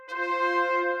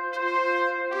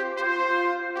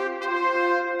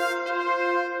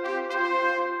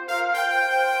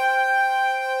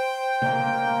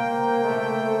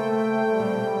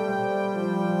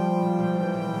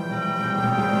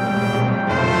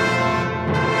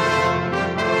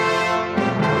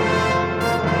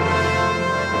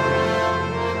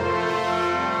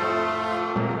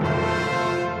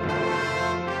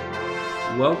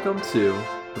Welcome to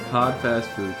the Pod Fast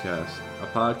Food Cast, a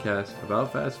podcast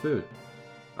about fast food.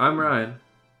 I'm Ryan.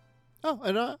 Oh,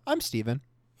 and I'm Steven.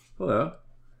 Hello.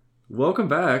 Welcome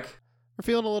back. We're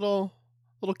feeling a little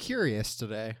curious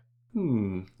today.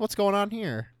 What's going on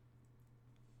here?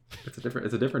 It's a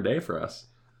different day for us.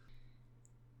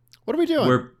 What are we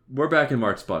doing? We're back in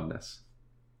March SPUDNESS.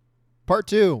 Part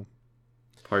 2.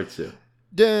 Part 2.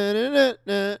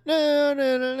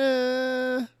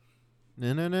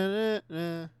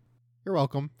 You're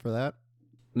welcome for that.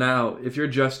 Now, if you're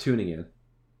just tuning in,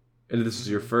 and this is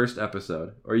your first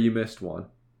episode, or you missed one,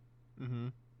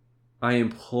 I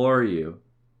implore you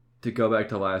to go back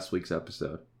to last week's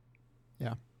episode.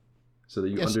 Yeah. So that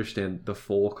you understand the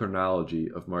full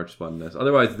chronology of March SPUDNESS.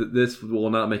 Otherwise, this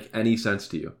will not make any sense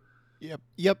to you.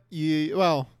 Yep.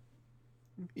 You'll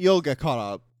get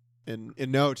caught up in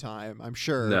no time, I'm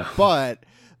sure. No.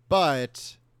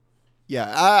 But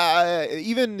yeah,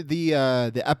 even the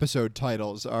episode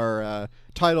titles are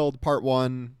titled Part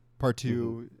 1, Part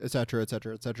 2, etc.,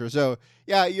 etc., etc. So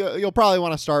yeah, you'll probably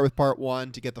want to start with Part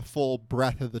 1 to get the full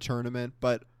breadth of the tournament.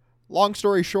 But long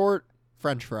story short,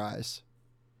 French fries.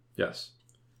 Yes.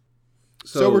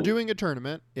 So we're doing a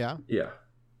tournament. Yeah. Yeah.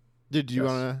 Did you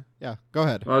want to? Yeah. Go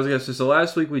ahead. I was going to say, so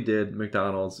last week we did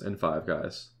McDonald's and Five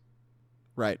Guys.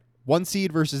 Right. 1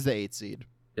 seed versus the 8 seed.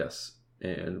 Yes.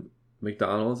 And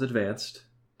McDonald's advanced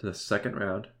to the second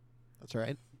round. That's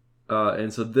right.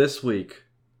 And so this week,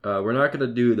 we're not going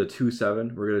to do the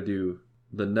 2-7. We're going to do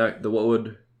the what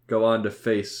would go on to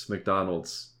face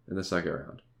McDonald's in the second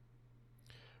round.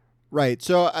 Right.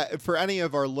 So for any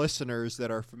of our listeners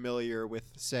that are familiar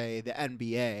with, say, the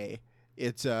NBA,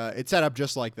 it's set up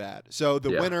just like that. So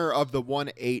the winner of the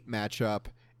 1-8 matchup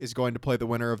is going to play the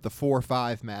winner of the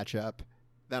 4-5 matchup.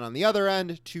 Then on the other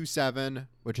end, 2-7,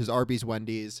 which is Arby's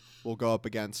Wendy's, will go up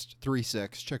against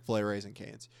 3-6 Chick-fil-A Raising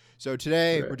Cane's. So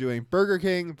today we're doing Burger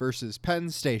King versus Penn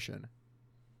Station.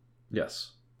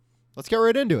 Yes. Let's get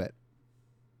right into it.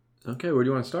 Okay, where do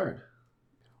you want to start?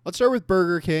 Let's start with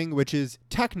Burger King, which is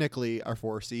technically our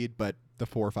 4 seed, but the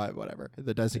 4-5, whatever.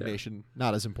 The designation,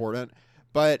 not as important.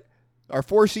 But our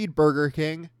 4 seed Burger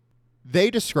King,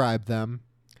 they describe them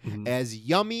as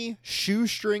yummy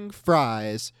shoestring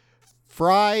fries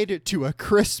fried to a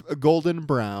crisp golden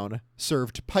brown,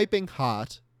 served piping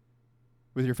hot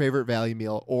with your favorite value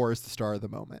meal or as the star of the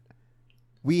moment.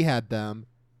 We had them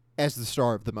as the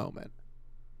star of the moment.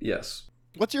 Yes.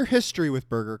 What's your history with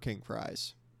Burger King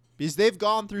fries? Because they've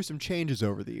gone through some changes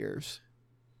over the years.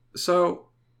 So,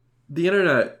 the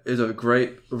internet is a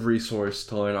great resource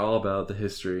to learn all about the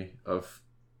history of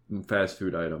fast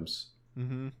food items.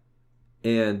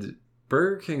 And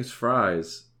Burger King's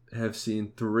fries have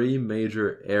seen 3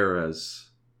 major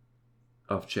eras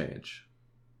of change.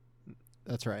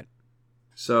 That's right.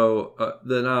 So,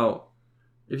 now,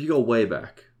 if you go way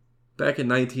back in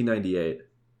 1998,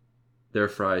 their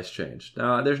fries changed.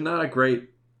 Now, there's not a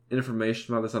great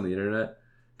information about this on the internet.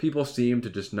 People seem to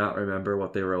just not remember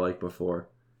what they were like before.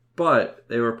 But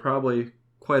they were probably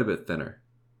quite a bit thinner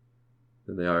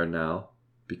than they are now.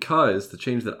 Because the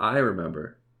change that I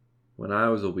remember when I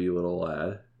was a wee little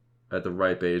lad at the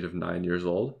ripe age of 9 years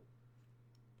old,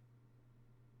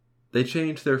 they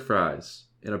changed their fries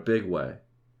in a big way.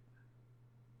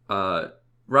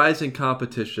 Rising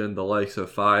competition, the likes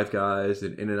of Five Guys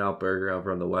and In-N-Out Burger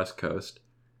over on the West Coast,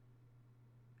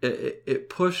 it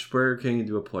pushed Burger King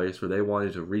into a place where they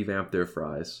wanted to revamp their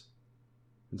fries.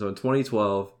 And so in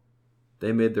 2012,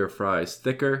 they made their fries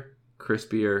thicker,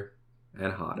 crispier,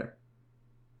 and hotter.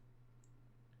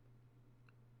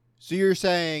 So you're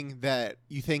saying that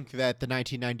you think that the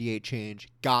 1998 change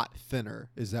got thinner.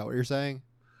 Is that what you're saying?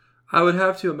 I would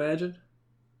have to imagine.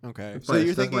 Okay. So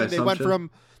you're thinking they went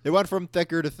from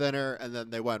thicker to thinner, and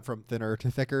then they went from thinner to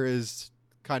thicker is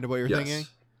kind of what you're thinking?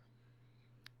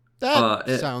 That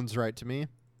sounds right to me.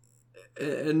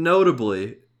 And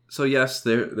notably, so yes,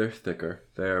 they're thicker.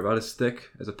 They're about as thick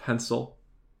as a pencil,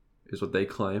 is what they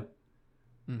claim.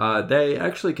 They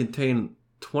actually contain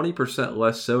 20%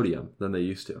 less sodium than they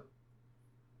used to.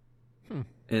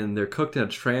 And they're cooked in a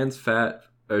trans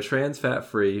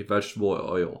fat-free vegetable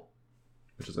oil,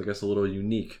 which is, I guess, a little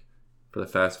unique for the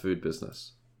fast food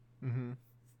business.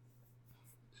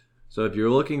 So if you're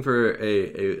looking for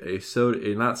a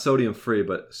not sodium-free,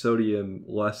 but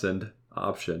sodium-lessened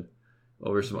option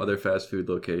over some other fast food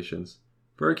locations,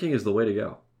 Burger King is the way to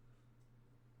go.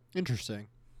 Interesting.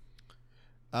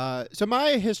 So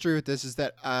my history with this is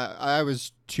that I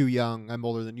was too young. I'm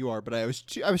older than you are, but I was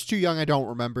too young. I don't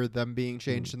remember them being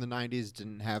changed in the 90s.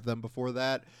 Didn't have them before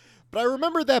that. But I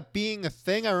remember that being a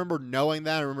thing. I remember knowing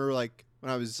that. I remember like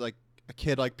when I was like a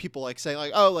kid, like people like saying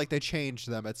like, oh, like they changed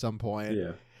them at some point.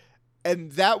 Yeah.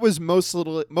 And that was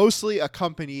mostly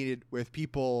accompanied with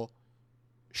people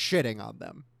shitting on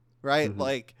them, right? Mm-hmm.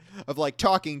 Like of like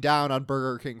talking down on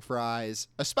Burger King fries,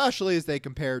 especially as they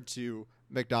compared to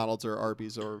McDonald's or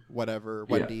Arby's or whatever,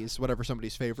 Wendy's, whatever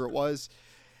somebody's favorite was.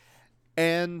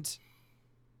 And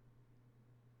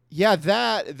yeah,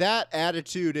 that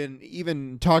attitude, and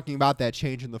even talking about that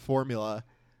change in the formula,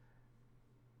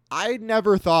 I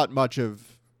never thought much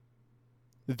of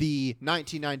the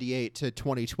 1998 to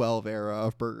 2012 era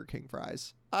of Burger King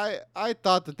fries. I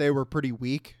thought that they were pretty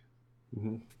weak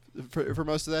for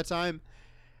most of that time.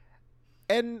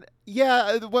 And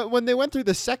yeah, when they went through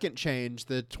the second change,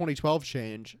 the 2012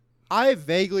 change, I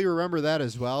vaguely remember that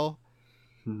as well.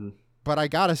 Mm-hmm. But I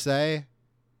gotta say,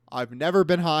 I've never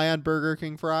been high on Burger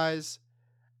King fries,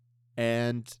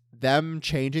 and them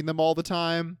changing them all the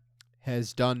time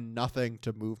has done nothing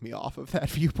to move me off of that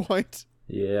viewpoint.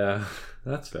 Yeah,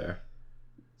 that's fair.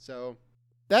 So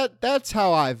that's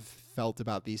how I've felt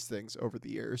about these things over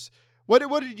the years.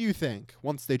 What did you think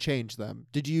once they changed them?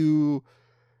 Do you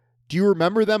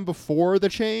remember them before the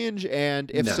change? And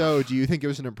if No. so, do you think it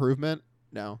was an improvement?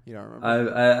 No, you don't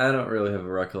remember. I don't really have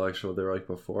a recollection of what they were like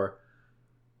before.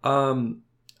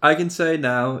 I can say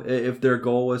now, if their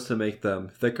goal was to make them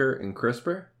thicker and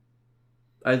crisper,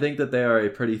 I think that they are a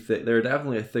pretty thick. They're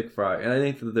definitely a thick fry, and I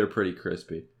think that they're pretty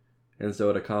crispy, and so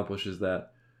it accomplishes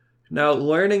that. Now,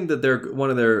 learning that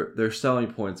one of their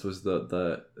selling points was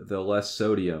the less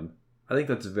sodium, I think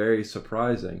that's very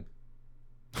surprising,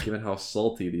 given how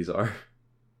salty these are.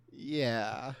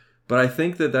 Yeah. But I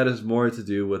think that is more to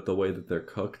do with the way that they're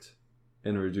cooked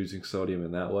and reducing sodium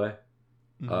in that way,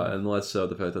 and less so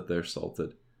the fact that they're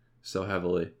salted so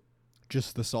heavily.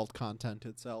 Just the salt content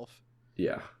itself.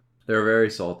 Yeah, they're very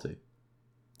salty.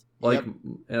 Like, Yep.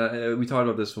 and we talked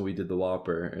about this when we did the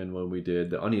Whopper and when we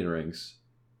did the onion rings.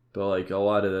 But like a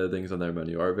lot of the things on their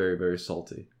menu are very, very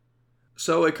salty.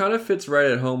 So it kind of fits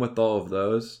right at home with all of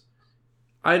those.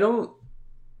 I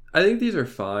think these are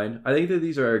fine. I think that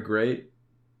these are a great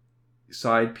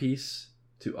side piece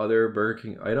to other Burger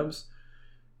King items.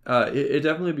 It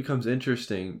definitely becomes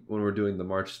interesting when we're doing the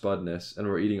March Spudness and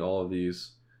we're eating all of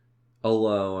these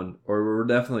alone, or we're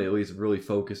definitely at least really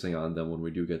focusing on them when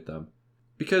we do get them.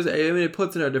 Because, I mean, it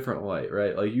puts in a different light,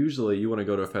 right? Like, usually you want to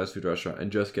go to a fast food restaurant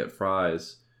and just get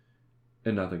fries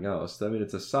and nothing else. I mean,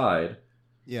 it's a side.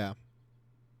 Yeah.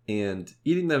 And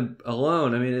eating them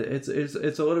alone, I mean, it's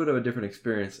a little bit of a different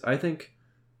experience. I think,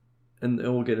 and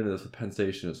we'll get into this with Penn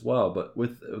Station as well, but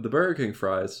with the Burger King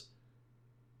fries,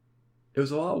 it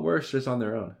was a lot worse just on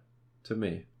their own, to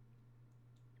me.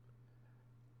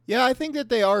 Yeah, I think that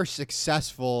they are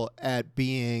successful at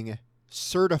being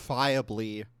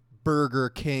certifiably Burger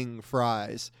King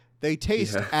fries. They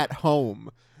taste at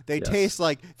home. They taste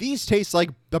like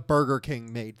the Burger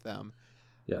King made them.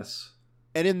 Yes.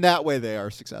 And in that way, they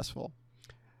are successful.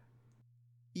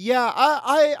 Yeah,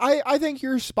 I think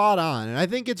you're spot on. And I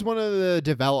think it's one of the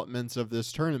developments of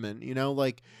this tournament. You know,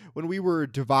 like when we were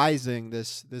devising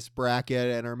this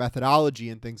bracket and our methodology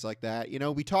and things like that, you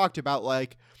know, we talked about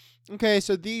like, okay,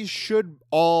 so these should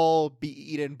all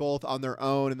be eaten both on their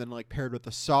own and then like paired with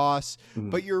the sauce. Mm-hmm.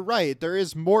 But you're right. There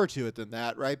is more to it than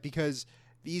that, right? Because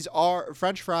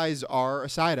French fries are a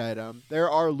side item. There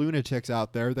are lunatics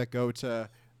out there that go to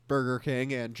Burger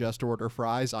King and just order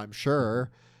fries, I'm sure.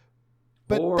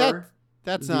 But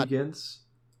that's vegans.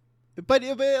 Not. But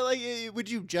like, would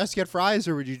you just get fries,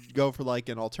 or would you go for like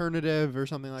an alternative or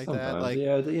something like Sometimes. that? Like,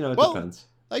 yeah, you know, it depends.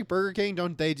 Like Burger King,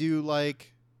 don't they do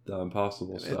like the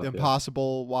Impossible stuff? The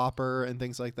Impossible Whopper and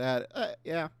things like that.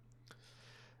 Yeah.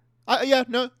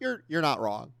 No, you're not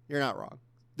wrong. You're not wrong.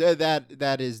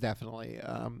 That is definitely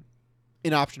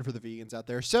an option for the vegans out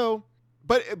there. So,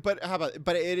 but how about?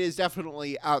 But it is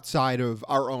definitely outside of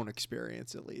our own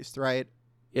experience, at least, right?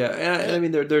 Yeah, and I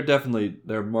mean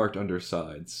they're marked under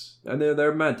sides, and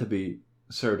they're meant to be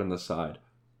served on the side,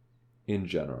 in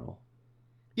general.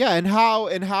 Yeah, and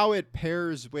how it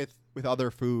pairs with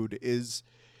other food is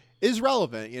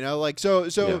relevant, you know. Like so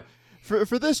yeah.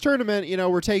 For this tournament, you know,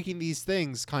 we're taking these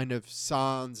things kind of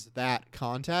sans that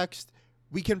context.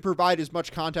 We can provide as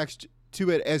much context to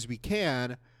it as we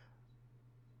can,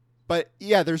 but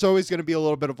yeah, there's always going to be a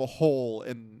little bit of a hole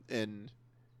in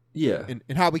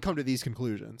how we come to these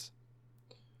conclusions.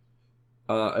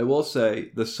 I will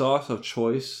say the sauce of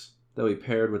choice that we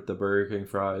paired with the Burger King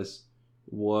fries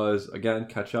was, again,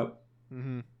 ketchup.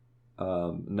 Mm-hmm.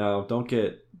 Now, don't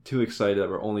get too excited that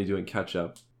we're only doing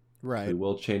ketchup. Right. We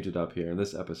will change it up here in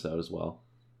this episode as well.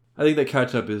 I think that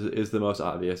ketchup is the most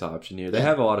obvious option here. They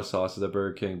have a lot of sauces at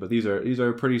Burger King, but these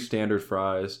are pretty standard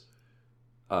fries.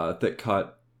 thick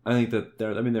cut. I think that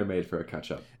they're made for a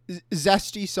ketchup.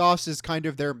 Zesty sauce is kind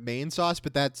of their main sauce,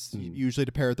 but that's usually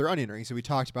to pair with their onion rings. So we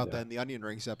talked about that in the onion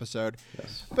rings episode.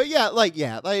 Yes. But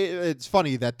it's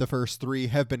funny that the first three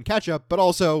have been ketchup, but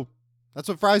also that's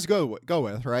what fries go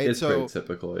with, right? It's pretty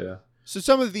typical, yeah. So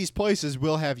some of these places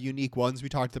will have unique ones. We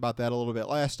talked about that a little bit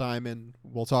last time, and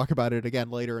we'll talk about it again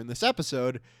later in this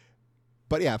episode.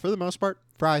 But yeah, for the most part,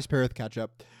 fries pair with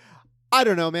ketchup. I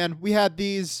don't know, man. We had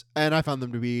these, and I found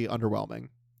them to be underwhelming.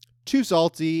 Too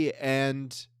salty,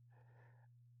 and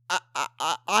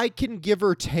I can give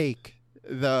or take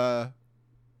the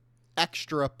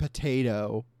extra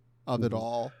potato of it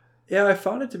all. Yeah, I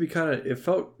found it to be it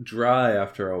felt dry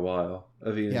after a while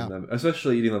of eating them,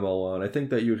 especially eating them alone. I think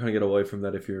that you would kind of get away from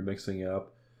that if you were mixing it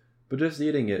up. But just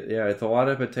eating it, yeah, it's a lot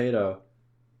of potato.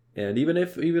 And even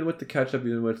with the ketchup,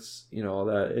 even with, all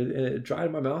that, it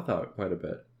dried my mouth out quite a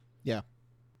bit. Yeah.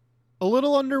 A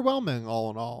little underwhelming, all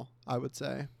in all, I would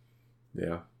say.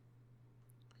 Yeah.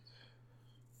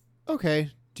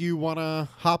 Okay. Do you want to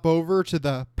hop over to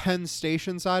the Penn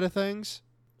Station side of things?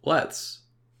 Let's.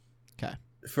 Okay.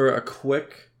 For a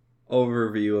quick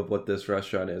overview of what this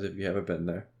restaurant is, if you haven't been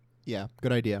there. Yeah,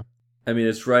 good idea. I mean,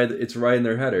 it's right in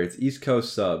their header. It's East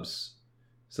Coast subs.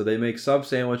 So they make sub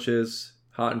sandwiches,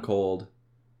 hot and cold.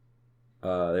 They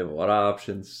have a lot of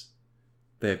options.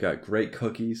 They've got great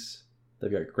cookies.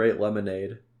 They've got great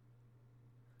lemonade.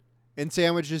 And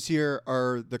sandwiches here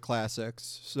are the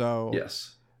classics. So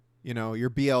yes, your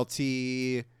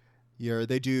BLT,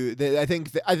 I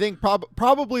think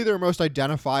probably their most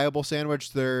identifiable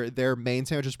sandwich, their main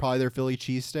sandwich is probably their Philly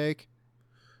cheesesteak.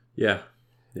 Yeah.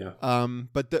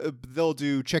 But they'll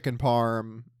do chicken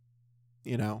parm,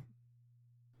 That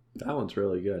one's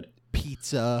really good.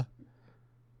 Pizza,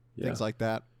 things like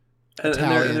that. And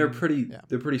they're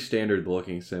pretty standard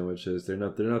looking sandwiches. They're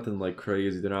nothing like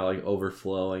crazy. They're not like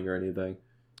overflowing or anything.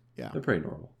 Yeah, they're pretty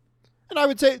normal. And I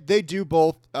would say they do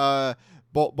both hot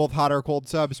or cold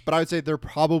subs, but I would say they're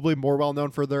probably more well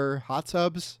known for their hot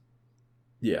subs.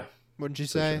 Yeah, wouldn't you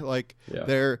say?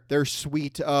 Sure. Their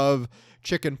suite of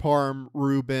chicken parm,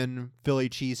 Reuben, Philly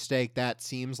cheesesteak, that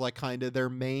seems like kind of their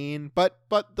main, but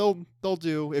they'll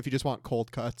do, if you just want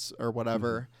cold cuts or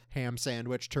whatever, ham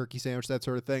sandwich, turkey sandwich, that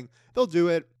sort of thing, they'll do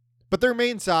it. But their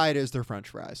main side is their French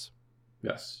fries.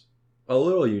 Yes. A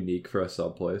little unique for a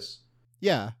sub place.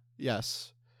 Yeah,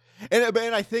 yes. And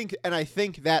I think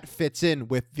that fits in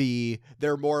with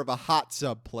they're more of a hot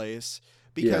sub place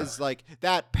because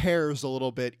that pairs a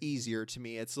little bit easier to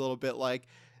me. It's a little bit like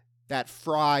that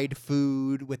fried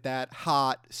food with that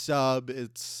hot sub.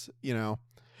 It's, they're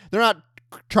not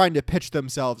trying to pitch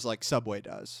themselves like Subway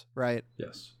does, right?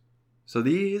 Yes. So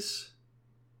these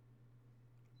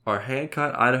are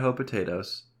hand-cut Idaho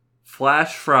potatoes,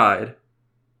 flash fried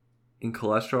in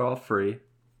cholesterol-free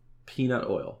peanut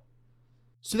oil.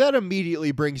 So that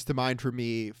immediately brings to mind for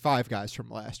me Five Guys from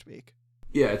last week.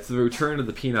 Yeah, it's the return of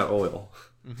the peanut oil.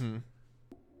 Mm-hmm.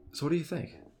 So what do you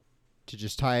think? To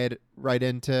just tie it right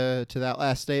into that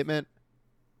last statement,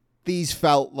 these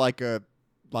felt like a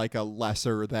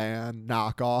lesser than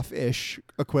knockoff-ish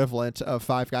equivalent of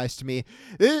Five Guys to me.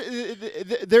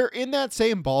 They're in that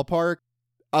same ballpark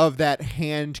of that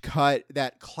hand cut,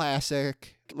 that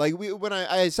classic. When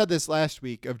I said this last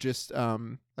week of just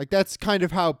that's kind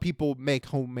of how people make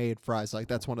homemade fries. Like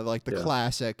that's one of the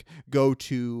classic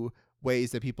go-to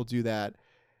ways that people do that.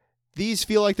 These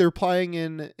feel like they're playing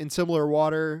in similar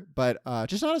water, but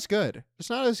just not as good. Just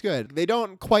not as good. They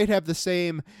don't quite have the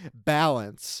same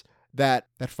balance that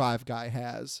Five Guy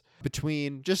has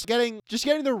between just getting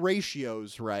the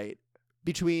ratios right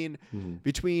between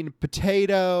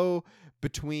potato,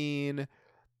 between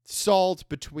salt,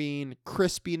 between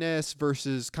crispiness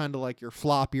versus kind of like your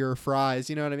floppier fries.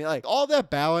 You know what I mean? Like all that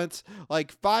balance.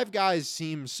 Like Five Guys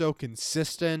seems so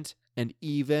consistent and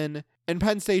even. And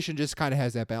Penn Station just kind of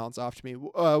has that balance off to me.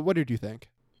 What did you think?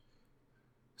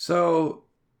 So,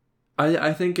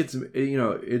 I think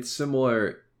it's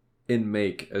similar in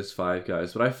make as Five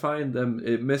Guys, but I find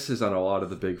it misses on a lot of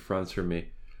the big fronts for me.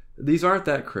 These aren't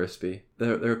that crispy.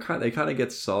 They kind of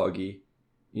get soggy,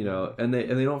 and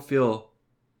they don't feel.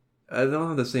 They don't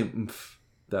have the same oomph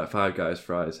that Five Guys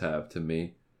fries have to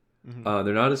me. Mm-hmm.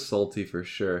 They're not as salty for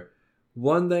sure.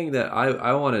 One thing that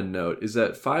I want to note is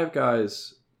that Five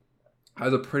Guys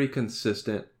has a pretty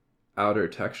consistent outer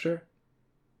texture.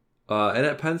 And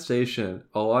at Penn Station,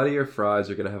 a lot of your fries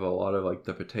are going to have a lot of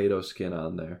the potato skin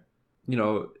on there,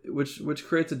 which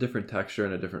creates a different texture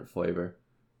and a different flavor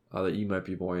that you might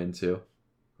be more into,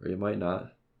 or you might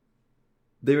not.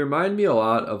 They remind me a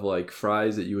lot of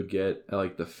fries that you would get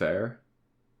at the fair,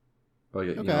 or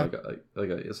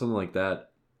something like that.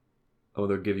 Oh,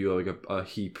 they'll give you like a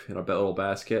heap in a little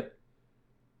basket.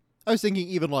 I was thinking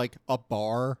even like a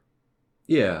bar.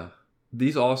 Yeah.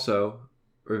 These also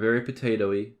are very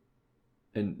potatoey,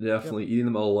 and Yep. definitely eating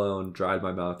them alone dried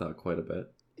my mouth out quite a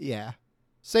bit. Yeah.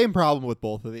 Same problem with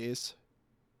both of these.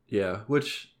 Yeah,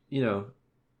 which, you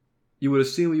would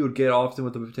assume you would get often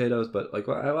with the potatoes, but like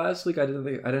last week I didn't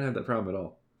have that problem at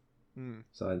all.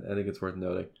 So I think it's worth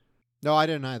noting. No, I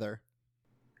didn't either.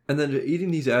 And then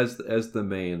eating these as the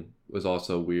main was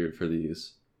also weird for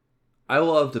these. I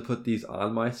love to put these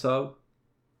on my sub.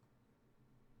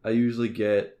 I usually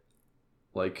get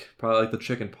like probably like the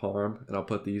chicken parm, and I'll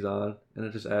put these on, and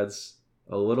it just adds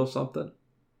a little something.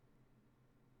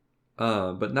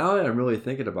 But now that I'm really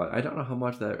thinking about it, I don't know how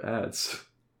much that adds.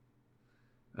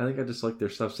 I think I just like their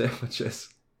stuffed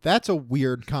sandwiches. That's a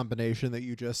weird combination that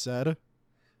you just said.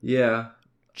 Yeah.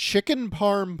 Chicken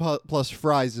parm plus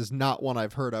fries is not one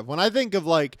I've heard of. When I think of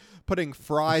like putting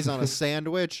fries on a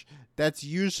sandwich, that's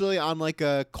usually on like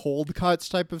a cold cuts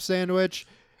type of sandwich.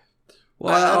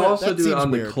 Well, I also do it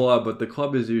on weird. the club, but the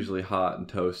club is usually hot and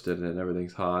toasted and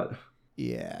everything's hot.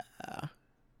 Yeah.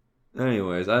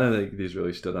 Anyways, I don't think these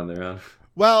really stood on their own.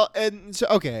 Well, and so,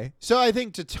 okay. So I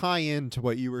think to tie into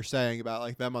what you were saying about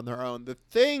like them on their own, the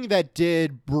thing that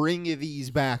did bring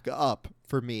these back up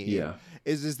for me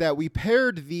is that we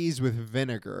paired these with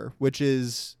vinegar, which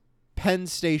is Penn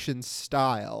Station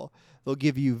style. They'll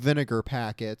give you vinegar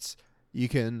packets. You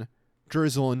can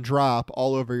drizzle and drop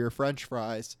all over your French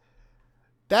fries.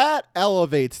 That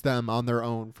elevates them on their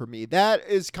own for me. That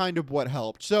is kind of what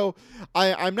helped. So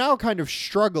I'm now kind of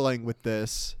struggling with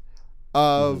this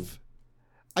of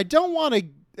I don't want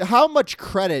to. How much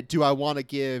credit do I want to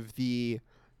give the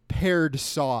paired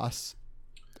sauce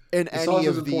in any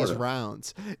of these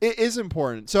rounds? It is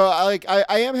important. So I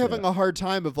am having a hard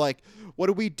time of like, what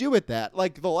do we do with that?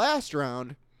 Like the last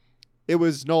round, it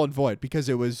was null and void because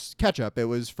it was ketchup. It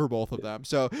was for both of them.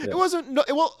 So it wasn't.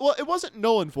 It wasn't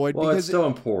null and void because it's still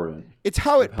important. It's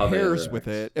how it pairs with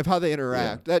it, how they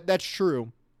interact. That's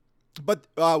true. But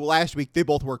last week they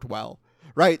both worked well,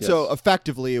 right? Yes. So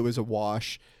effectively it was a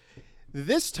wash.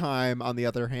 This time, on the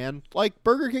other hand, like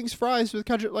Burger King's fries with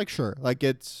ketchup, like sure, like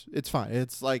it's fine.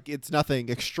 It's like it's nothing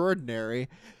extraordinary.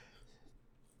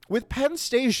 With Penn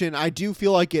Station, I do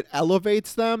feel like it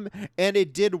elevates them, and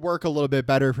it did work a little bit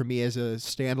better for me as a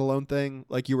standalone thing,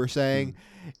 like you were saying.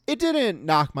 It didn't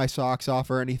knock my socks off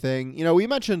or anything. You know, we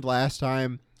mentioned last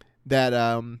time that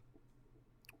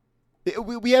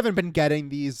we haven't been getting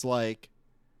these like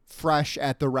fresh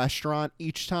at the restaurant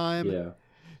each time. Yeah.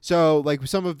 So like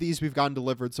some of these we've gotten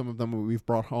delivered, some of them we've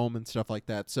brought home and stuff like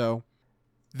that. So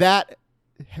that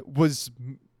was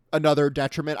another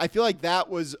detriment. I feel like that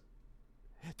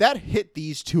hit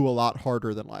these two a lot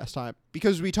harder than last time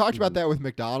because we talked about that with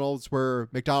McDonald's, where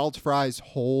McDonald's fries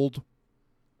hold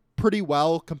pretty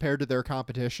well compared to their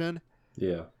competition.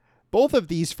 Yeah. Both of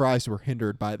these fries were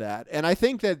hindered by that. And I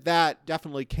think that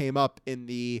definitely came up in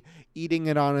the eating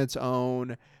it on its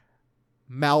own,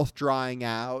 mouth drying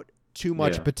out, too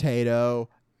much potato,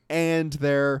 and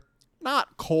they're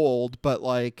not cold, but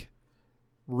like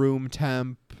room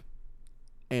temp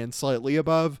and slightly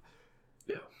above.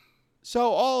 Yeah.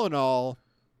 So all in all,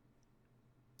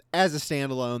 as a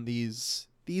standalone, these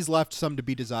left some to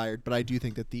be desired, but I do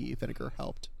think that the vinegar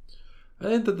helped. I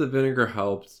think that the vinegar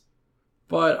helped,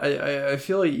 but I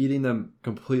feel like eating them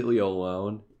completely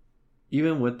alone,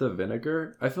 even with the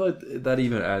vinegar, I feel like that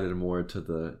even added more to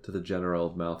the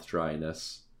general mouth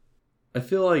dryness. I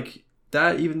feel like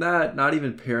that, not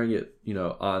even pairing it,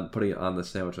 on putting it on the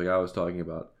sandwich like I was talking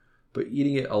about, but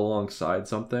eating it alongside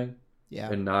something,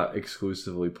 and not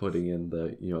exclusively putting in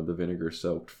the vinegar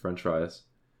soaked French fries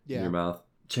in your mouth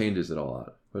changes it a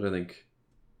lot, which I think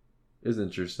is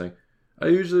interesting. I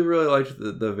usually really liked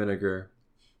the vinegar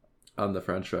on the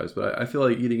French fries, but I feel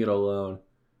like eating it alone,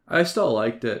 I still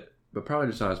liked it, but probably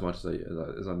just not as much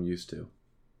as I'm used to.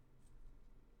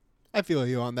 I feel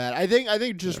you on that. I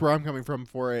think just where I'm coming from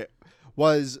for it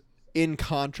was in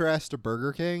contrast to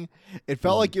Burger King. It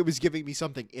felt like it was giving me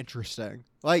something interesting.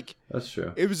 Like that's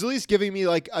true. It was at least giving me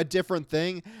like a different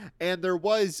thing, and there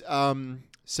was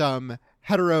some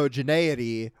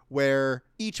heterogeneity where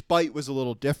each bite was a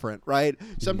little different, right?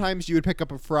 Sometimes you would pick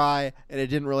up a fry and it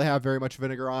didn't really have very much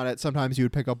vinegar on it. Sometimes you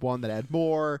would pick up one that had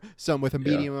more, some with a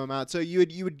medium amount. So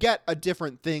you would get a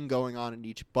different thing going on in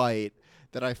each bite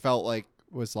that I felt like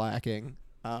was lacking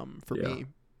for me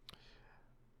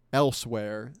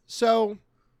elsewhere. So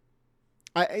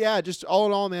just all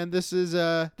in all, man, this is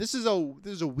a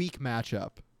weak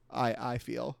matchup. I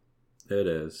feel it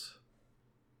is.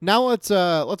 Now let's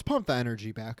pump the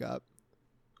energy back up.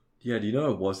 Yeah, do you know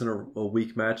it wasn't a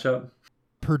weak matchup?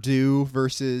 Purdue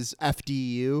versus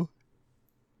FDU.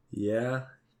 Yeah,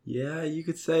 you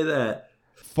could say that.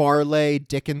 Farley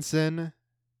Dickinson.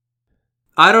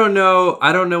 I don't know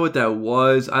what that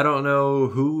was. I don't know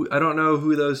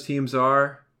who those teams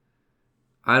are.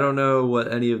 I don't know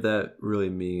what any of that really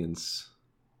means.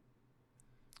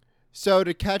 So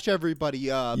to catch everybody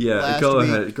up, Go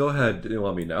ahead.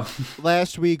 Let me know.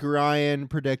 Last week, Ryan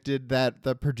predicted that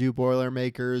the Purdue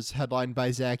Boilermakers, headlined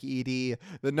by Zach Edey,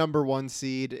 the number 1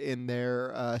 seed in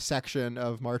their section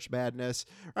of March Madness,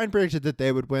 Ryan predicted that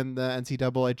they would win the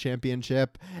NCAA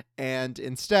championship, and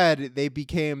instead they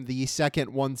became the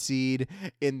second 1 seed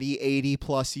in the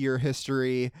 80-plus year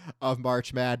history of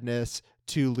March Madness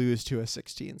to lose to a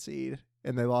 16 seed,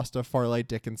 and they lost to Farley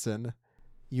Dickinson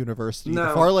University. No.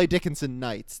 The Farley Dickinson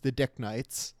Knights, the Dick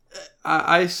Knights.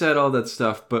 I said all that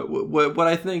stuff, but what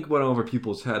I think went over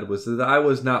people's head was that I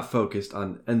was not focused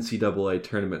on NCAA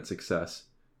tournament success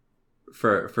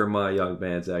for my young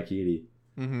man Zach Edey.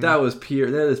 Mm-hmm. That is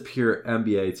pure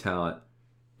NBA talent.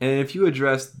 And if you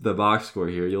address the box score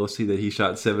here, you'll see that he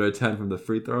shot 7 out of 10 from the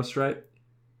free throw stripe.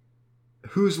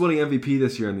 Who's winning MVP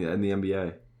this year in the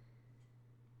NBA?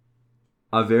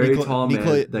 A very tall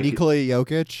man. Nikola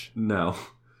Jokic? No.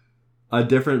 A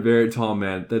different, very tall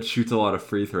man that shoots a lot of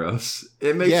free throws.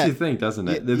 It makes you think, doesn't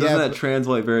it? Doesn't that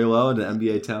translate very well into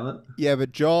NBA talent? Yeah,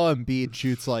 but Joel Embiid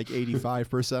shoots like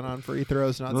 85% on free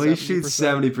throws, not 70%. Well, he shoots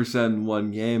 70% in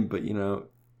one game, but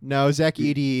No, Zach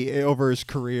Edey, over his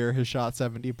career, has shot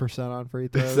 70% on free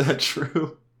throws. Is that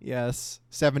true? Yes,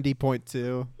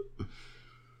 70.2.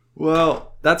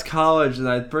 Well, that's college, and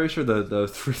I'm pretty sure the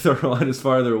free throw line is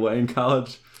farther away in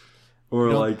college.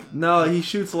 Or no, he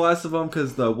shoots less of them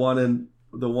because the one and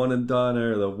done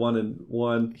or the 1 and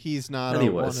 1. He's not a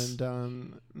one and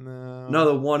done. No,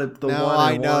 the one and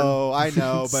I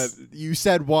know, but you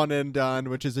said one and done,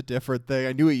 which is a different thing.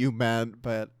 I knew what you meant,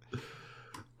 but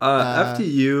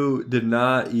FTU did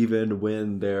not even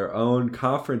win their own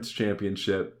conference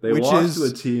championship. They lost to a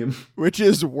team, which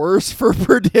is worse for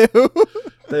Purdue.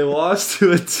 They lost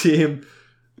to a team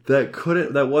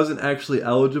that wasn't actually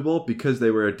eligible because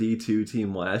they were a D2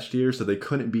 team last year, so they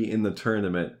couldn't be in the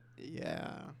tournament.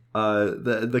 Yeah.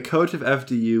 The coach of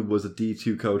FDU was a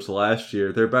D2 coach last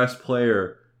year. Their best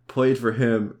player played for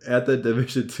him at the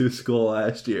Division II school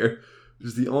last year, which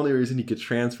is the only reason he could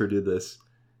transfer to this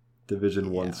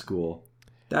Division I school.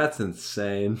 That's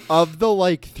insane. Of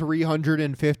the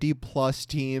 350 plus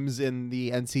teams in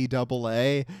the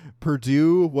NCAA,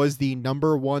 Purdue was the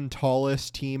number 1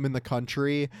 tallest team in the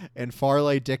country, and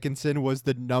Farley Dickinson was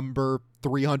the number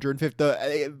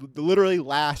 350, literally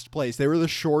last place. They were the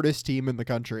shortest team in the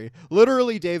country.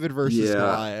 Literally David versus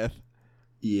Goliath.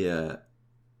 Yeah.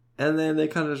 And then they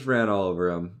kind of just ran all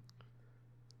over them.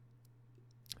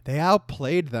 They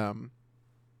outplayed them.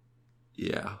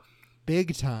 Yeah.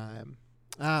 Big time.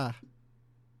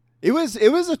 It was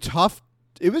tough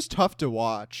to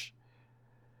watch.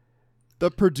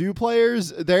 The Purdue players,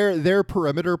 their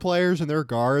perimeter players and their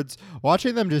guards,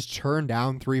 watching them just turn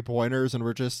down 3-pointers and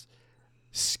were just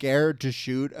scared to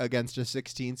shoot against a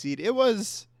 16 seed. That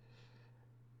was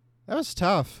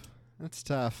tough. That's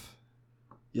tough.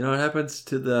 It happens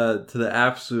to the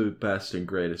absolute best and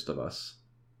greatest of us.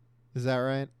 Is that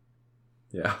right?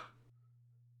 Yeah.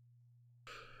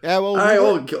 Yeah, well,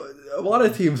 a lot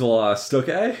of teams lost,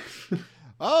 okay?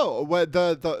 Oh, what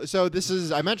so this is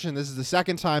the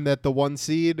second time that the 1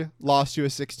 seed lost to a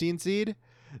 16 seed.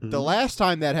 Mm-hmm. The last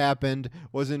time that happened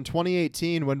was in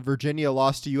 2018 when Virginia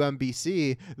lost to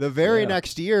UMBC. The very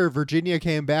next year, Virginia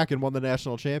came back and won the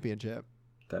national championship.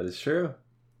 That is true.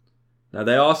 Now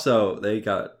they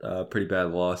got a pretty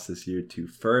bad loss this year to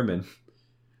Furman.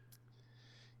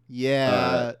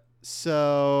 Yeah.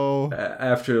 So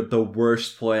after the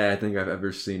worst play I think I've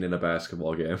ever seen in a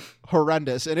basketball game.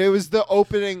 Horrendous. And it was the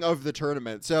opening of the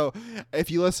tournament. So if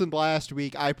you listened last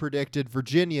week, I predicted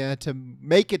Virginia to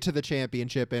make it to the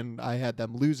championship, and I had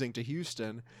them losing to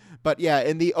Houston. But yeah,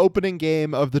 in the opening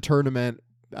game of the tournament,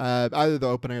 either the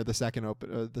opener or the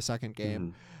second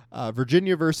game,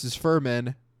 Virginia versus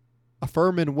Furman, a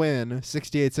Furman win,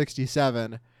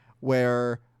 68-67,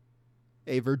 where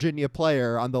a Virginia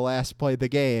player on the last play of the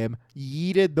game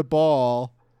yeeted the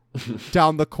ball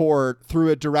down the court, threw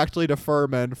it directly to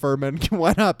Furman. Furman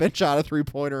went up and shot a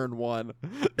 3-pointer and won.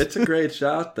 It's a great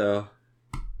shot, though.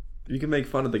 You can make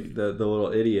fun of the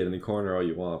little idiot in the corner all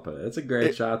you want, but it's a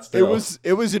great shot still.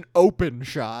 It was an open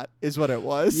shot, is what it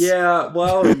was. Yeah,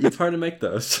 well, it's hard to make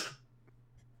those.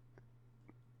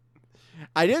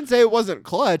 I didn't say it wasn't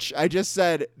clutch. I just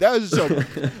said that was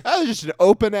just an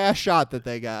open ass shot that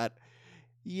they got.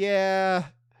 Yeah.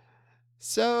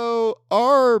 So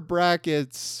our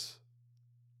brackets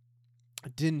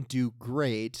didn't do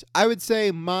great. I would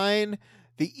say mine,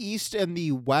 the East and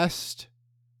the West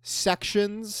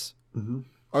sections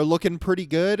are looking pretty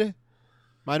good.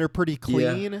 Mine are pretty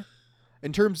clean. Yeah.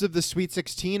 In terms of the Sweet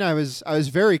 16, I was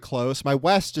very close. My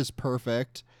West is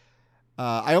perfect.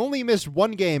 I only missed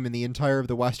one game in the entire of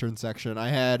the Western section. I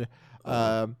had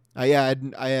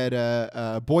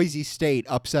Boise State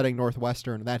upsetting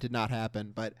Northwestern, and that did not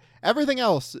happen. But everything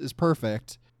else is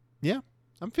perfect. Yeah,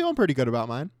 I'm feeling pretty good about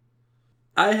mine.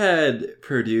 I had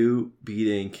Purdue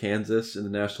beating Kansas in the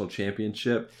national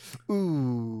championship.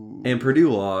 Ooh. And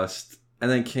Purdue lost, and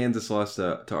then Kansas lost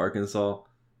to Arkansas,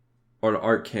 or to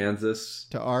Arkansas.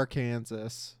 To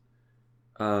Arkansas.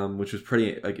 Which was pretty,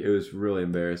 it was really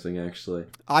embarrassing, actually.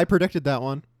 I predicted that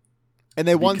one. And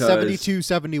they won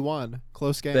 72-71.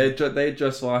 Close game. They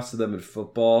just lost to them in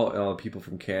football, and all the people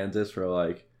from Kansas were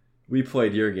like, we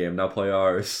played your game, now play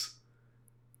ours.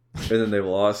 And then they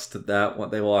lost that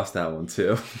one. They lost that one,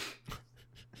 too.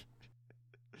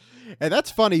 And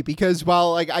that's funny because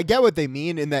while I get what they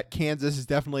mean in that Kansas is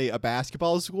definitely a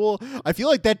basketball school, I feel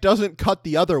like that doesn't cut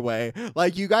the other way.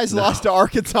 You guys lost to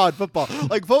Arkansas in football.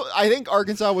 I think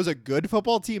Arkansas was a good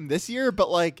football team this year,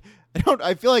 but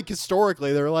I feel like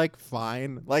historically they're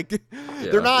fine.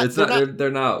 They're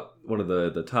not one of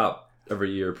the top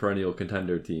every year perennial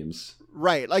contender teams.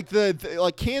 Right.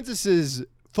 Kansas's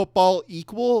football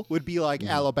equal would be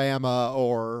Alabama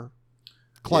or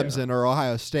Clemson or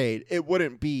Ohio State. It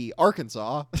wouldn't be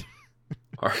Arkansas.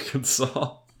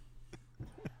 Arkansas.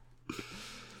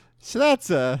 So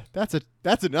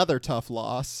that's another tough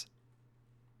loss.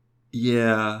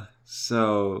 Yeah.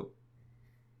 So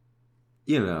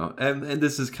and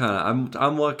this is kind of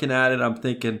I'm looking at it. I'm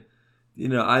thinking,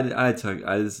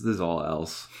 this is all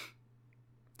else.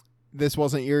 This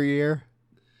wasn't your year?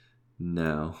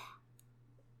 No.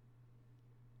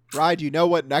 Rye, do you know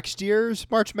what next year's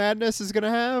March Madness is going to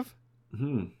have?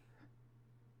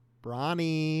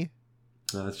 Bronny.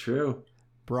 That's true.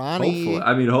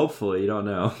 Bronny. Hopefully. You don't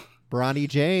know. Bronny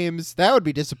James. That would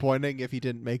be disappointing if he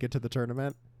didn't make it to the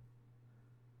tournament.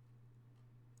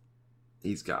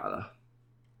 He's gotta.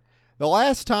 The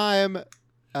last time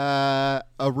a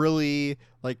really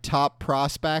top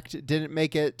prospect didn't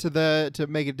make it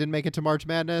to March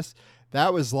Madness,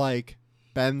 that was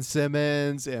Ben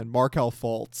Simmons and Markelle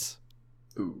Fultz.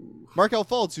 Ooh. Markelle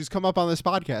Fultz, who's come up on this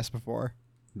podcast before.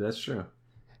 That's true.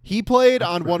 He played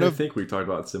on I think we talked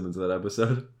about Simmons in that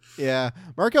episode. Yeah.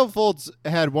 Markelle Fultz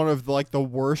had one of the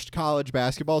worst college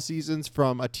basketball seasons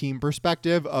from a team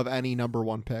perspective of any number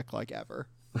one pick ever.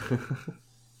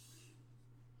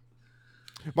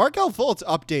 Markelle Fultz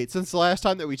update since the last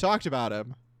time that we talked about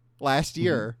him last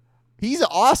year. He's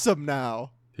awesome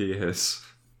now. He is.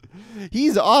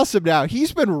 He's awesome now.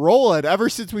 He's been rolling ever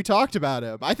since we talked about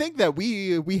him. I think that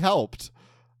we helped.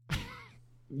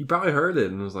 You probably heard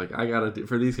it and was like, I gotta do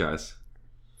for these guys.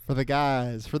 For the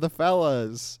guys. For the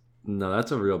fellas. No,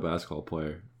 that's a real basketball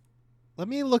player. Let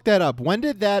me look that up. When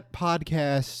did that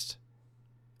podcast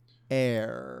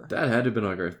air? That had to have been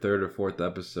our third or fourth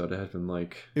episode. It had been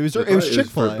it was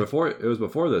Chick-fil-A. It was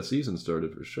before the season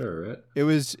started for sure, right? It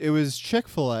was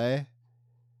Chick-fil-A.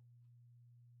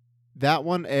 That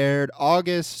one aired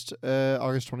August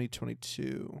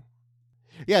 2022.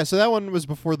 Yeah, so that one was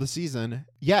before the season.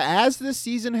 Yeah, as this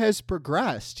season has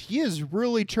progressed, he has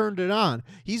really turned it on.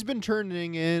 He's been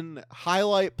turning in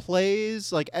highlight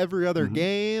plays every other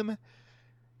game.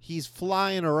 He's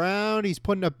flying around. He's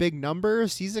putting up big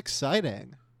numbers. He's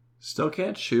exciting. Still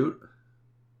can't shoot.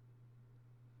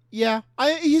 Yeah,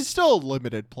 he's still a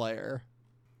limited player.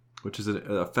 Which is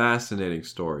a fascinating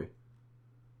story.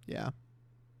 Yeah.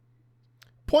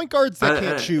 Point guards that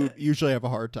can't shoot usually have a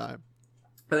hard time.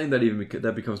 I think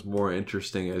that becomes more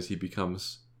interesting as he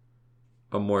becomes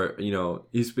a more,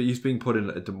 he's being put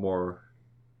into more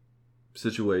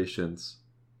situations.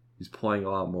 He's playing a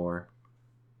lot more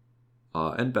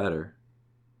and better.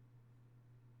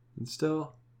 And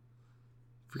still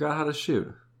forgot how to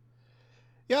shoot.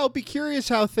 Yeah, I'll be curious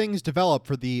how things develop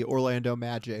for the Orlando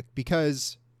Magic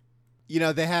because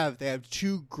they have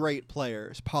two great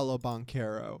players, Paulo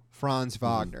Banchero, Franz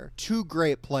Wagner, two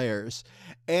great players.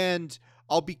 And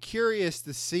I'll be curious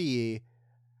to see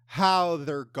how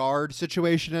their guard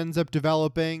situation ends up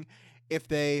developing if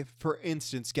they, for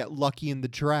instance, get lucky in the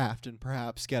draft and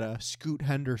perhaps get a Scoot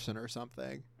Henderson or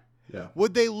something. Yeah.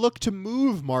 Would they look to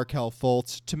move Markelle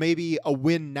Fultz to maybe a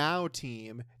win now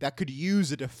team that could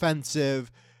use a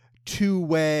defensive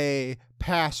two-way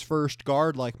pass first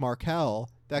guard like Markelle?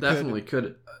 That definitely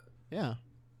could. Yeah.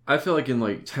 I feel like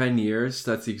in 10 years,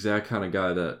 that's the exact kind of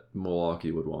guy that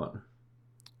Milwaukee would want.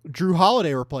 Drew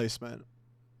Holiday replacement.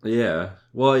 Yeah.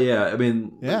 Well, yeah. I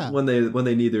mean, Yeah. when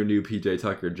they need their new PJ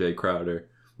Tucker, Jay Crowder,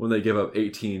 when they give up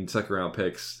 18 second round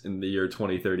picks in the year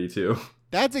 2032.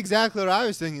 That's exactly what I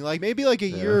was thinking. Like maybe like a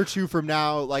year Yeah. or two from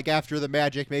now, like after the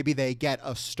Magic, maybe they get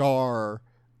a star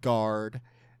guard.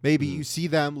 Maybe Mhm. you see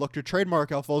them look to trademark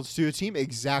Fultz to a team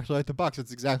exactly like the Bucks.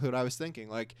 That's exactly what I was thinking.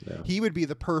 Like Yeah. he would be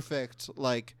the perfect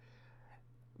like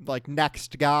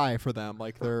next guy for them,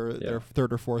 like their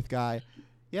third or fourth guy.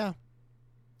 Yeah.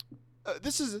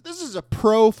 This is a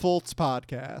pro Fultz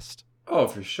podcast. Oh,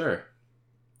 for sure.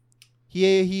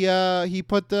 He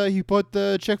put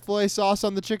the Chick-fil-A sauce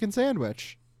on the chicken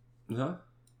sandwich. Huh?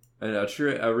 And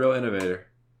a real innovator.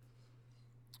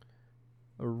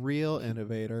 A real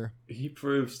innovator. He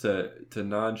proves to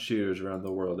non-shooters around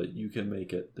the world that you can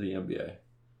make it to the NBA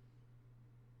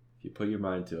if you put your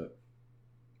mind to it.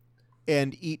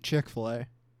 And eat Chick-fil-A.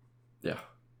 Yeah.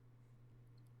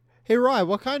 Hey, Rye,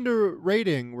 what kind of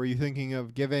rating were you thinking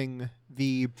of giving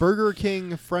the Burger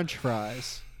King French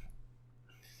fries?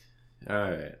 All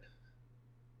right.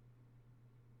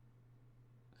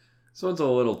 This one's a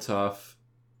little tough.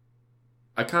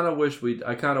 I kind of wish we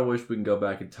can go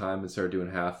back in time and start doing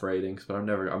half ratings, but I'm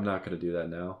not going to do that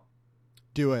now.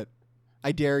 Do it.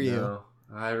 I dare you. No,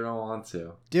 I don't want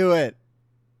to. Do it.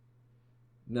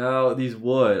 No, these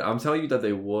would. I'm telling you that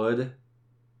they would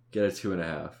get a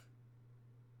 2.5.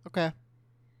 Okay.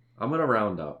 I'm going to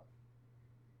round up.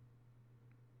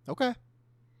 Okay. I'm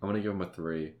going to give them a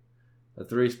 3. A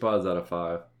 3 Spuds out of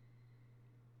 5.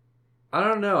 I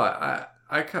don't know.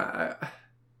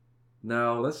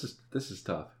 No, this is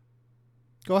tough.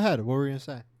 Go ahead. What were you going to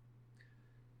say?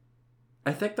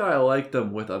 I think that I like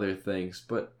them with other things,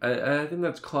 but I think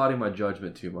that's clouding my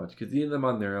judgment too much, because eating them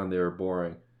on their own, they were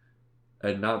boring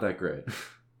and not that great.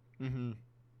 Mm-hmm.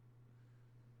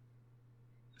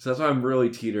 So that's why I'm really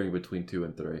teetering between 2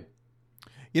 and 3.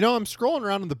 You know, I'm scrolling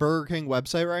around on the Burger King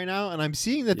website right now, and I'm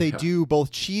seeing that they Yeah. do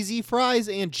both cheesy fries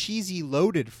and cheesy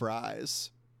loaded fries.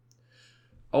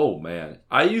 Oh man,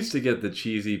 I used to get the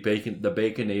cheesy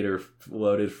Baconator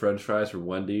loaded French fries from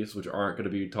Wendy's, which aren't going to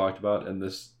be talked about in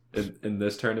this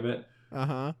tournament.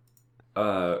 Uh-huh.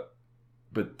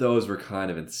 But those were kind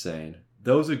of insane.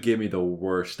 Those would give me the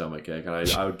worst stomach ache, and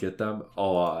I would get them a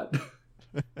lot.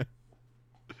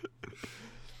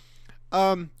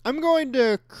 I'm going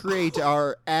to create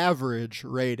our average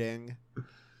rating,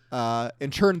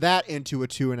 and turn that into a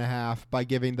 2.5 by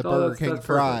giving the Burger King that's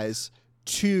fries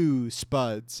 2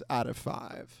 Spuds out of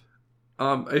 5.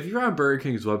 If you're on Burger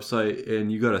King's website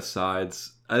and you go to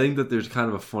sides, I think that there's kind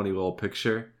of a funny little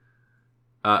picture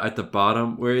at the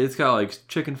bottom where it's got like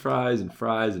chicken fries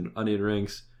and onion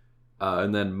rings,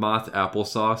 and then Mott's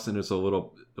applesauce, and there's a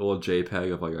little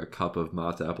JPEG of like a cup of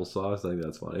Mott's applesauce. I think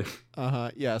that's funny.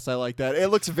 Yes, I like that. It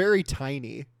looks very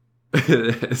tiny.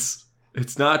 It is.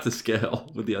 It's not to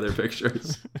scale with the other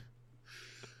pictures.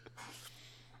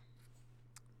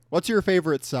 What's your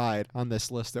favorite side on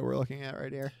this list that we're looking at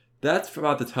right here? That's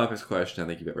about the toughest question I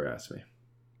think you've ever asked me.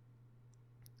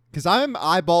 Because I'm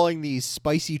eyeballing these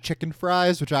spicy chicken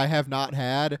fries, which I have not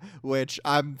had, which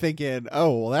I'm thinking,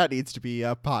 oh, well, that needs to be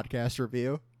a podcast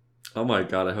review. Oh my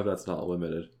god, I hope that's not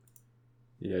limited.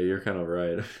 Yeah, you're kind of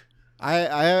right.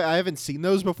 I haven't seen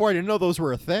those before. I didn't know those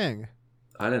were a thing.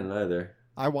 I didn't either.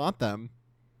 I want them.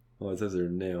 Well, it says they're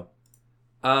new.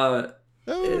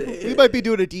 We might be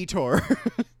doing a detour.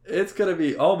 It's gonna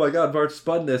be, oh my god, March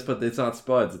SPUDNESS, but it's not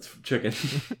Spuds, it's chicken.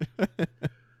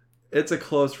 It's a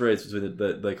close race between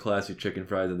the classic chicken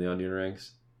fries and the onion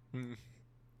rings.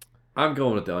 I'm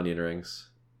going with the onion rings.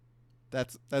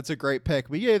 That's a great pick.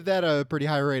 We gave that a pretty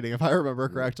high rating, if I remember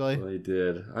correctly. Well, they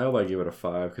did. I hope I give it a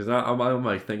 5, because I'm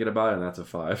like thinking about it, and that's a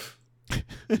 5.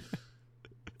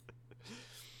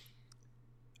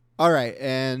 All right,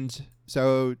 and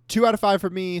so 2 out of 5 for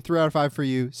me, 3 out of 5 for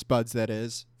you, Spuds, that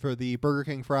is, for the Burger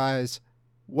King fries.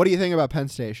 What do you think about Penn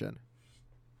Station?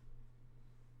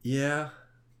 Yeah.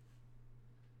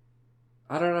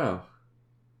 I don't know.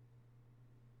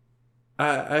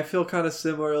 I feel kind of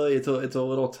similarly. It's a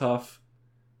little tough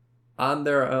on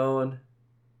their own.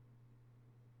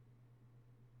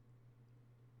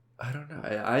 I don't know.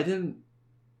 I didn't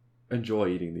enjoy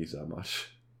eating these that much.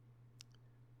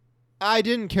 I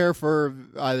didn't care for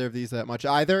either of these that much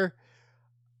either.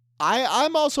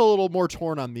 I'm also a little more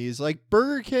torn on these. Like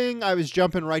Burger King, I was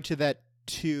jumping right to that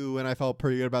 2, and I felt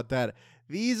pretty good about that.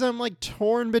 These, I'm like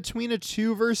torn between a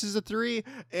 2 versus a 3,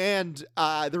 and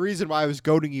the reason why I was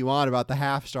goading you on about the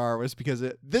half star was because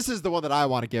this is the one that I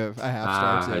want to give a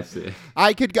half star to. I see.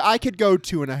 I could go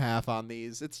 2.5 on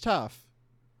these. It's tough.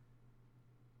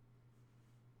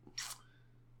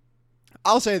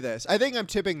 I'll say this. I think I'm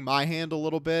tipping my hand a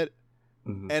little bit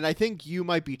Mhm. and I think you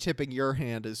might be tipping your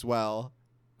hand as well.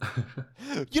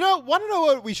 Want to know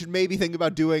what we should maybe think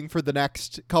about doing for the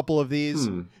next couple of these?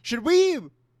 Should we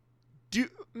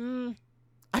do...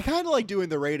 I kind of like doing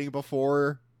the rating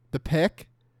before the pick,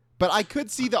 but I could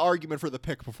see the argument for the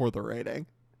pick before the rating.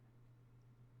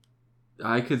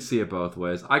 I could see it both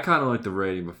ways. I kind of like the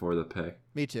rating before the pick.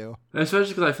 Me too. And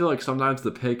especially because I feel like sometimes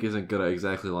the pick isn't going to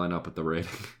exactly line up with the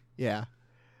rating. Yeah.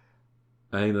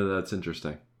 I think that's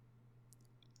interesting.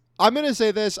 I'm going to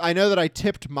say this. I know that I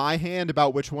tipped my hand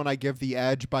about which one I give the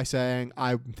edge by saying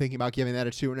I'm thinking about giving that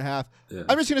a 2.5. Yeah.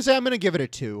 I'm just going to say I'm going to give it a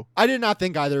 2. I did not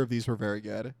think either of these were very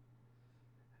good.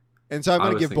 And so I'm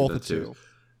going to give both a 2.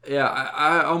 Yeah,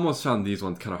 I almost found these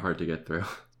ones kind of hard to get through.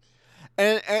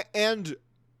 And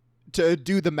to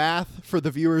do the math for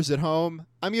the viewers at home,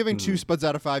 I'm giving 2 spuds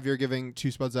out of 5. You're giving 2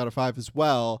 spuds out of 5 as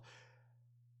well.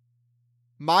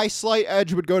 My slight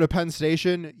edge would go to Penn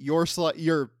Station. Your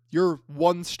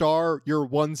 1 star, your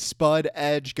 1 spud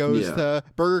edge goes to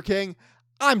Burger King.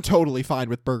 I'm totally fine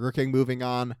with Burger King moving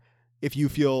on if you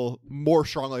feel more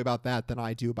strongly about that than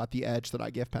I do about the edge that I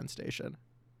give Penn Station.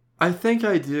 I think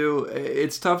I do.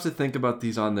 It's tough to think about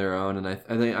these on their own, and I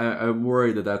think I'm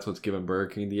worried that that's what's giving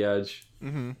Burger King the edge.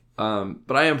 Mm-hmm.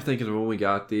 But I am thinking when we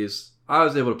got these, I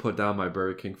was able to put down my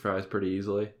Burger King fries pretty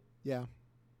easily. Yeah.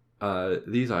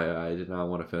 These I did not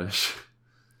want to finish.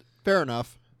 Fair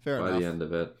enough. By the end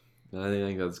of it. And I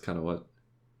think that's kind of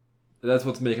that's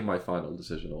what's making my final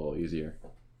decision a little easier.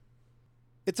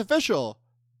 It's official.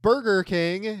 Burger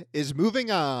King is moving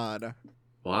on.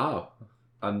 Wow.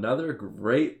 Another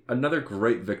great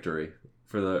victory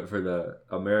for the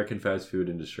American fast food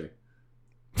industry.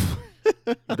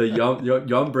 The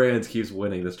Yum Brands keeps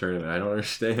winning this tournament. I don't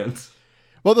understand.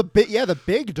 Well, the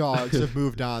big dogs have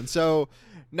moved on. So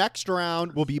next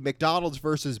round will be McDonald's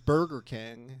versus Burger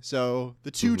King. So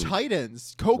the two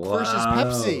titans, Coke versus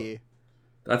Pepsi.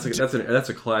 That's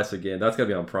a classic game. That's gotta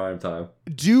be on prime time.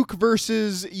 Duke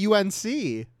versus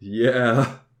UNC.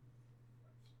 Yeah.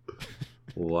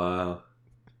 Wow.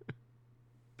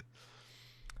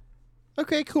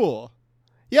 Okay, cool.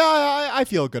 Yeah, I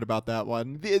feel good about that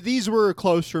one. These were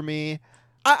close for me.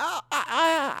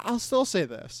 I'll still say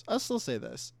this.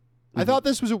 I thought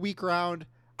this was a weak round.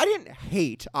 I didn't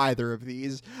hate either of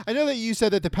these. I know that you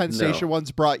said that the Penn Station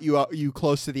ones brought you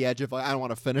close to the edge of I don't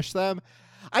want to finish them.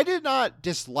 I did not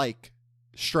dislike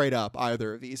straight up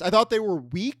either of these. I thought they were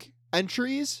weak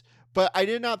entries, but I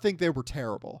did not think they were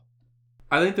terrible.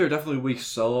 I think they're definitely weak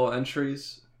solo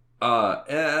entries.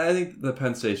 And I think the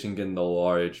Penn Station getting the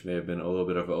large may have been a little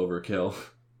bit of an overkill.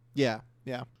 Yeah.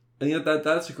 And yet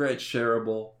that's a great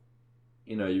shareable.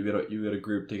 You get a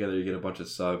group together, you get a bunch of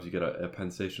subs, you get a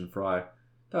Penn Station fry.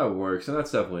 That works, and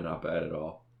that's definitely not bad at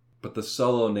all. But the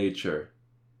solo nature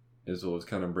is what was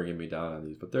kind of bringing me down on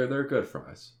these. But they're good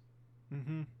fries.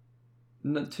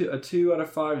 Mm-hmm. A 2 out of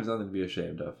 5 is nothing to be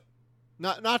ashamed of.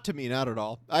 Not to me, not at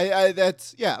all. I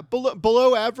that's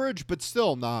below average, but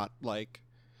still not like.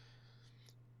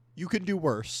 You can do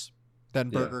worse than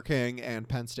Burger King and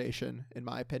Penn Station, in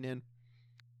my opinion.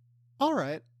 All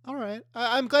right.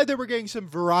 I'm glad that we're getting some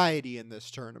variety in this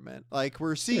tournament. Like,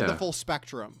 we're seeing the full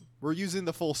spectrum. We're using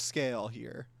the full scale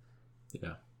here.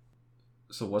 Yeah.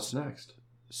 So what's next?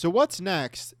 So what's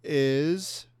next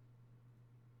is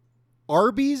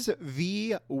Arby's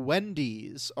v.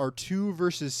 Wendy's, our 2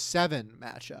 versus 7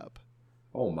 matchup.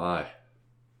 Oh, my.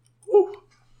 Woo.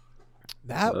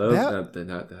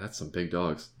 That's some big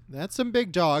dogs. That's some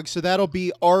big dogs. So that'll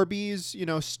be Arby's,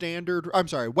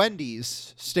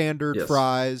 Wendy's standard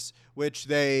fries, which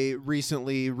they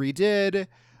recently redid.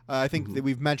 I think that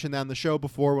we've mentioned that on the show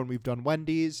before when we've done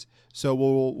Wendy's. So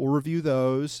we'll review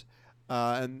those.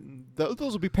 And those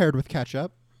will be paired with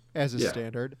ketchup as is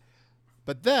standard.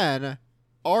 But then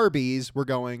Arby's, we're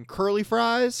going curly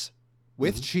fries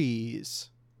with cheese.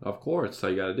 Of course. That's how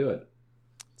you got to do it.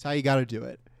 That's how you got to do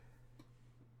it.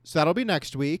 So that'll be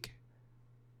next week.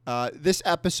 This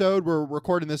episode, we're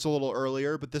recording this a little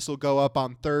earlier, but this will go up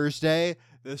on Thursday.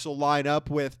 This will line up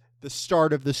with the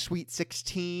start of the Sweet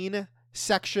 16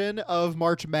 section of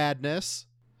March Madness.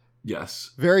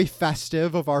 Yes. Very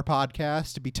festive of our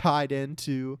podcast to be tied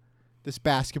into this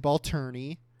basketball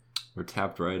tourney. We're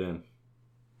tapped right in.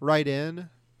 Right in.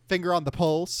 Finger on the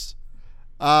pulse.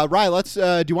 Rye, let's,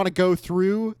 do you want to go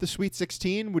through the Sweet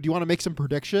 16? Would you want to make some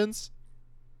predictions?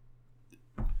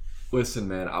 Listen,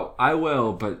 man, I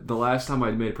will, but the last time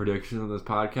I made predictions on this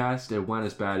podcast,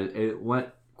 it went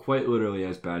quite literally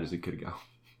as bad as it could go.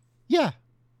 Yeah,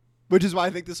 which is why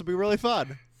I think this will be really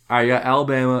fun. All right, you got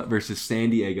Alabama versus San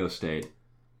Diego State.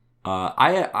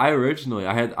 I originally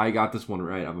got this one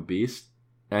right. I'm a beast.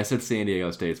 And I said San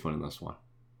Diego State's winning this one.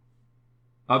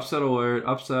 Upset alert.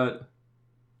 Upset.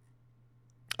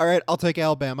 All right, I'll take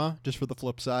Alabama just for the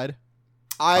flip side.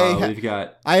 We've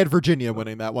got. I had Virginia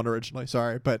winning that one originally.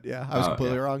 Sorry, but yeah, I was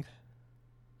completely wrong.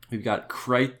 We've got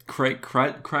Creighton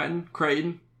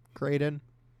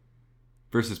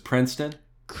versus Princeton.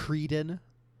 Creighton.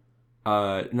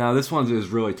 Now this one is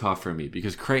really tough for me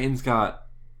because Creighton's got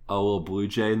a little blue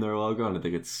jay in their logo, and I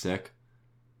think it's sick.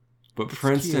 But it's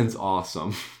Princeton's cute.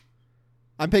 Awesome.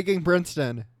 I'm picking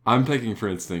Princeton. I'm picking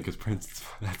Princeton because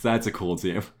that's a cool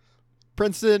team.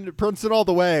 Princeton all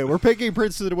the way. We're picking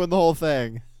Princeton to win the whole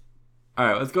thing. All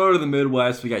right, let's go to the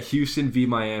Midwest. We got Houston v.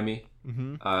 Miami.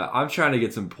 Mm-hmm. I'm trying to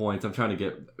get some points. I'm trying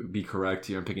to be correct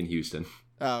here. I'm picking Houston.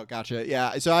 Oh, gotcha.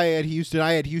 Yeah, so I had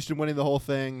Houston winning the whole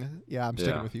thing. Yeah, I'm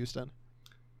sticking with Houston.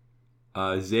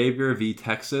 Xavier v.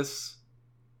 Texas.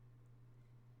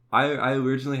 I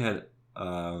originally had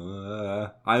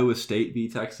Iowa State v.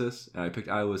 Texas, and I picked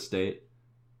Iowa State.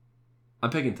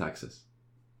 I'm picking Texas.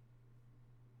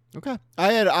 Okay.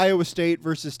 I had Iowa State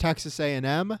versus Texas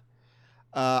A&M.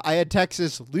 I had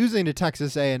Texas losing to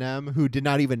Texas A&M, who did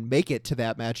not even make it to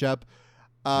that matchup.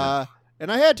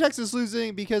 And I had Texas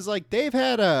losing because they've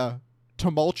had a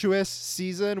tumultuous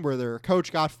season where their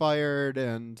coach got fired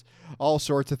and all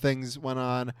sorts of things went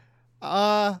on.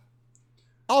 I'll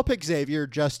pick Xavier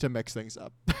just to mix things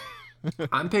up.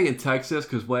 I'm picking Texas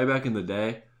because way back in the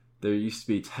day, there used to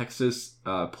be Texas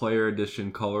player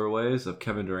edition colorways of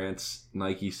Kevin Durant's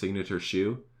Nike signature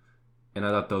shoe, and I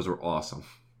thought those were awesome.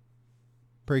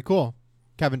 Pretty cool.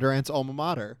 Kevin Durant's alma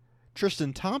mater.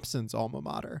 Tristan Thompson's alma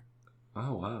mater.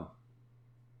 Oh, wow.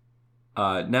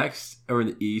 Next, over in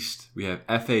the East, we have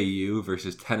FAU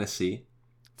versus Tennessee.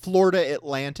 Florida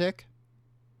Atlantic.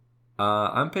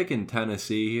 I'm picking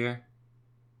Tennessee here.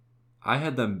 I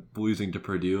had them losing to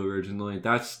Purdue originally.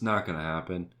 That's not going to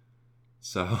happen.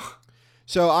 So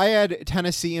I had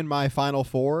Tennessee in my Final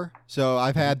Four. So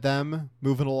I've had them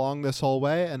moving along this whole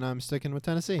way, and I'm sticking with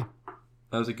Tennessee.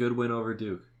 That was a good win over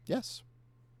Duke. Yes.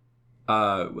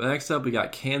 Next up, we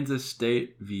got Kansas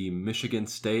State v. Michigan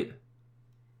State.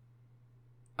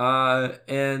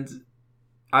 And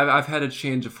I've had a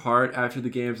change of heart after the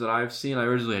games that I've seen. I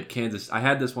originally had Kansas. I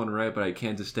had this one right, but I had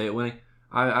Kansas State winning.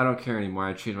 I don't care anymore.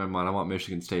 I changed my mind. I want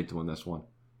Michigan State to win this one.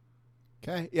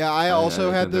 Okay. Yeah, I also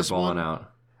had this one.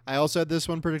 Out. I also had this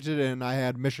one predicted, and I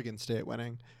had Michigan State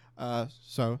winning.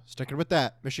 So sticking with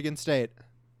that, Michigan State.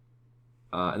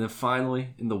 And then finally,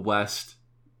 in the West,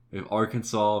 we have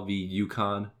Arkansas v.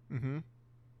 UConn. Mm-hmm.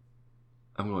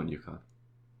 I'm going UConn.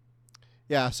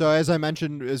 Yeah, so as I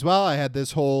mentioned as well, I had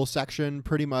this whole section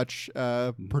pretty much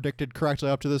predicted correctly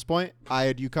up to this point. I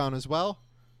had UConn as well.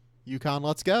 UConn,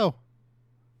 let's go.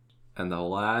 And the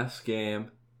last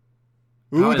game,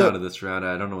 probably out of this round.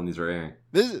 I don't know when these are airing.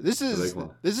 This is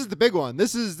the big one.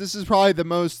 This is probably the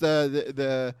most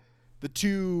the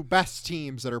two best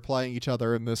teams that are playing each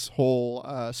other in this whole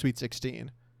Sweet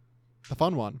 16. The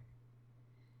fun one.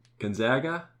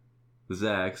 Gonzaga, the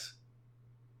Zags,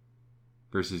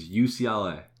 versus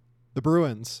UCLA. The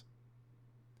Bruins.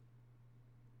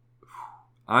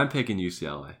 I'm picking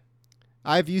UCLA.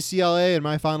 I have UCLA in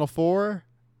my Final Four.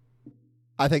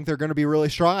 I think they're going to be really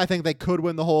strong. I think they could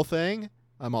win the whole thing.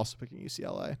 I'm also picking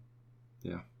UCLA.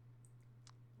 Yeah.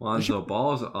 Lonzo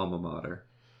Ball's alma mater.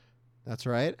 That's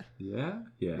right. Yeah.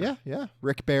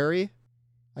 Rick Barry,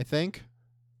 I think.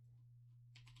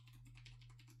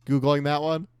 Googling that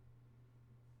one.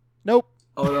 Nope.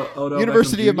 Oh no.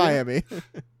 University of Miami.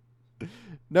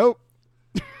 Nope.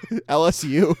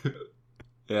 LSU.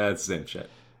 Yeah, it's the same shit.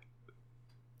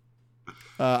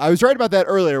 I was right about that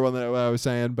earlier when I was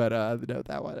saying, but no,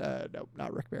 that one. Nope,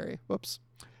 not Rick Barry. Whoops.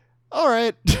 All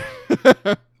right.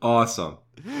 Awesome.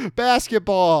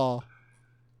 Basketball.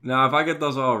 Now, if I get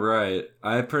those all right,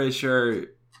 I'm pretty sure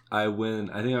I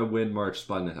win. I think I win March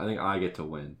SPUDNESS. I think I get to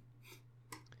win.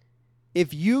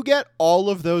 If you get all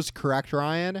of those correct,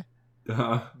 Ryan,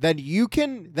 then you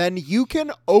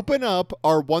can open up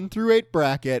our 1 through 8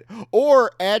 bracket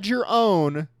or add your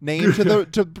own name to the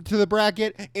to the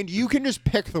bracket, and you can just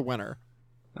pick the winner.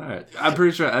 All right, I'm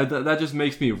pretty sure that just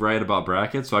makes me right about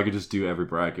brackets, so I could just do every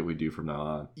bracket we do from now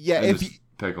on. Yeah, if you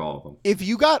pick all of them. If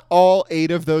you got all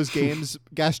 8 of those games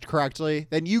guessed correctly,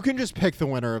 then you can just pick the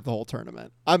winner of the whole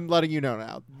tournament. I'm letting you know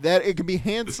now that it can be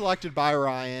hand selected by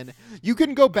Ryan. You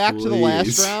can go back to the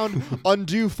last round,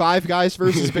 undo 5 guys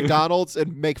versus McDonald's,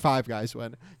 and make 5 guys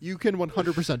win. You can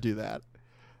 100% do that,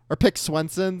 or pick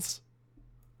Swenson's.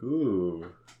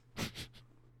 Ooh,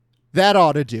 that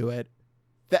ought to do it.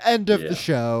 The end of the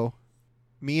show.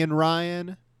 Me and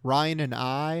Ryan and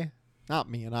I. Not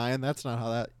me and I, and that's not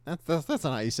how that's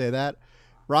not how you say that.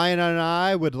 Ryan and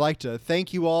I would like to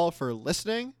thank you all for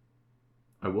listening.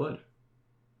 I would.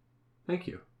 Thank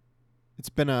you. It's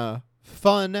been a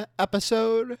fun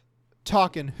episode,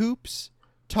 talking hoops,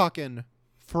 talking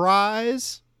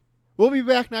fries. We'll be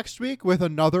back next week with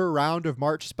another round of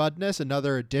March Spudness,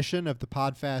 another edition of the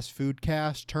Podfast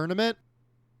Foodcast tournament.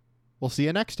 We'll see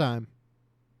you next time.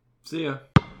 See ya.